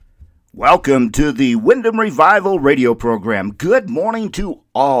Welcome to the Wyndham Revival radio program. Good morning to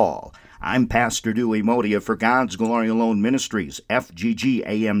all. I'm Pastor Dewey Modia for God's Glory Alone Ministries,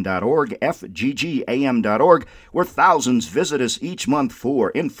 fggam.org, fggam.org, where thousands visit us each month for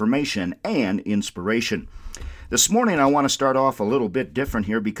information and inspiration. This morning I want to start off a little bit different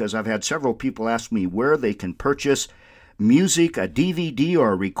here because I've had several people ask me where they can purchase music, a DVD,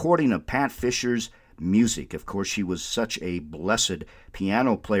 or a recording of Pat Fisher's music. Of course, she was such a blessed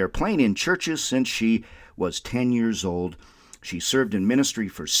piano player, playing in churches since she was 10 years old. She served in ministry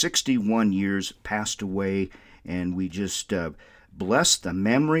for 61 years, passed away, and we just bless the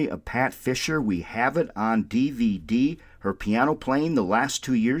memory of Pat Fisher. We have it on DVD, her piano playing the last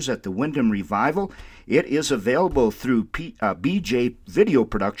 2 years at the Wyndham Revival. It is available through BJ Video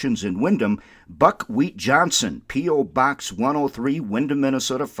Productions in Wyndham. Buckwheat Johnson, P.O. Box 103, Wyndham,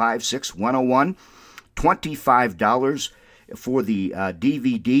 Minnesota 56101. $25 for the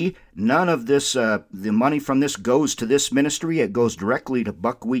DVD. None of this, the money from this goes to this ministry. It goes directly to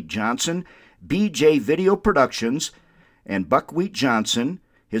Buckwheat Johnson. BJ Video Productions and Buckwheat Johnson.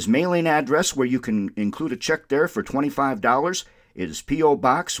 His mailing address, where you can include a check there for $25, is P.O.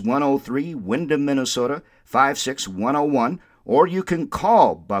 Box 103, Wyndham, Minnesota 56101. Or you can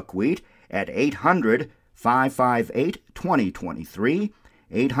call Buckwheat at 800-558-2023.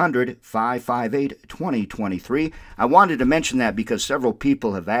 800-558-2023. I wanted to mention that because several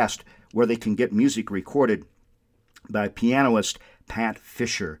people have asked where they can get music recorded by pianist Pat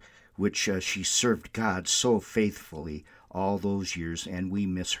Fisher, which she served God so faithfully all those years, and we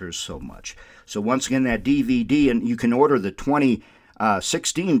miss her so much. So once again, that DVD, and you can order the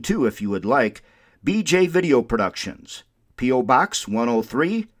 2016 too if you would like. BJ Video Productions, P.O. Box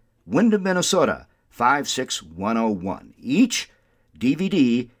 103, Wyndham, Minnesota 56101. Each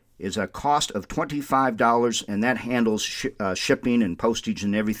DVD is a cost of $25, and that handles shipping and postage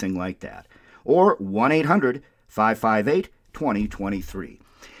and everything like that. Or 1-800-558-2023.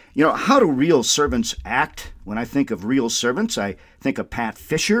 You know, how do real servants act? When I think of real servants, I think of Pat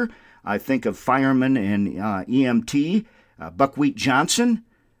Fisher. I think of firemen and EMT, Buckwheat Johnson.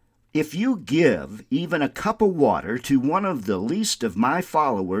 If you give even a cup of water to one of the least of my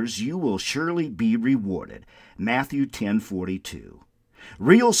followers, you will surely be rewarded. Matthew 10:42.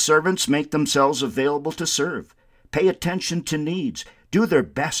 Real servants make themselves available to serve, pay attention to needs, do their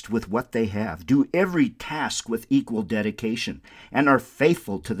best with what they have, do every task with equal dedication, and are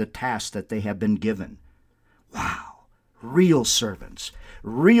faithful to the task that they have been given. Wow! Real servants.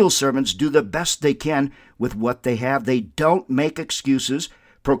 Real servants do the best they can with what they have. They don't make excuses,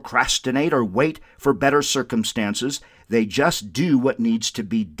 procrastinate, or wait for better circumstances. They just do what needs to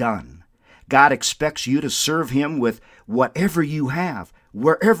be done. God expects you to serve Him with whatever you have,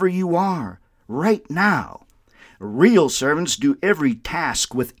 wherever you are, right now. Real servants do every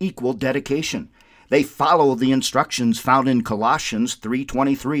task with equal dedication. They follow the instructions found in Colossians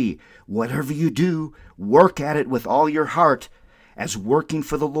 3:23. Whatever you do, work at it with all your heart, as working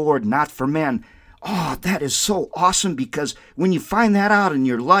for the Lord, not for men. Oh, that is so awesome, because when you find that out in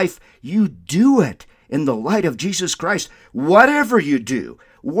your life, you do it in the light of Jesus Christ. Whatever you do,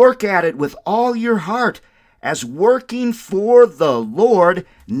 work at it with all your heart, as working for the Lord,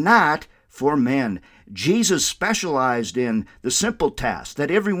 not for men. Jesus specialized in the simple task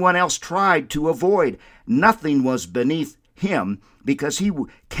that everyone else tried to avoid. Nothing was beneath Him because He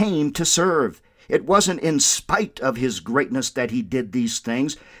came to serve. It wasn't in spite of His greatness that He did these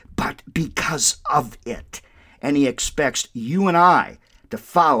things, but because of it. And He expects you and I to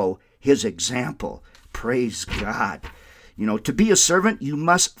follow His example. Praise God. You know, to be a servant, you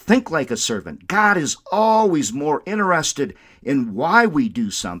must think like a servant. God is always more interested in why we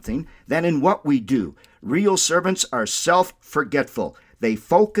do something than in what we do. Real servants are self-forgetful. They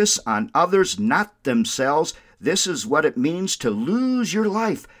focus on others, not themselves. This is what it means to lose your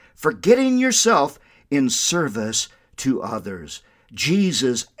life, forgetting yourself in service to others.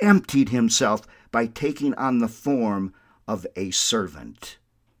 Jesus emptied Himself by taking on the form of a servant.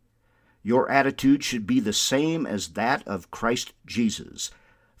 Your attitude should be the same as that of Christ Jesus.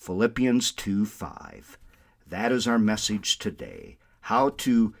 Philippians 2:5. That is our message today. How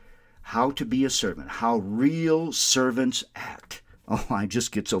to be a servant. How real servants act. Oh, I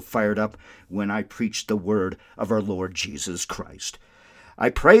just get so fired up when I preach the word of our Lord Jesus Christ.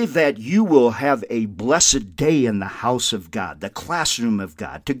 I pray that you will have a blessed day in the house of God, the classroom of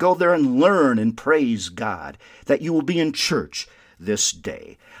God, to go there and learn and praise God, that you will be in church this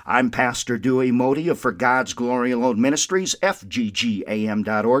day. I'm Pastor Dewey Modia for God's Glory Alone Ministries,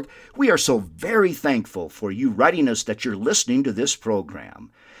 fggam.org. We are so very thankful for you writing us that you're listening to this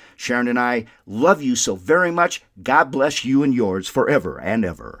program. Sharon and I love you so very much. God bless you and yours forever and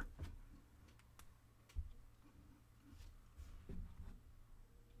ever.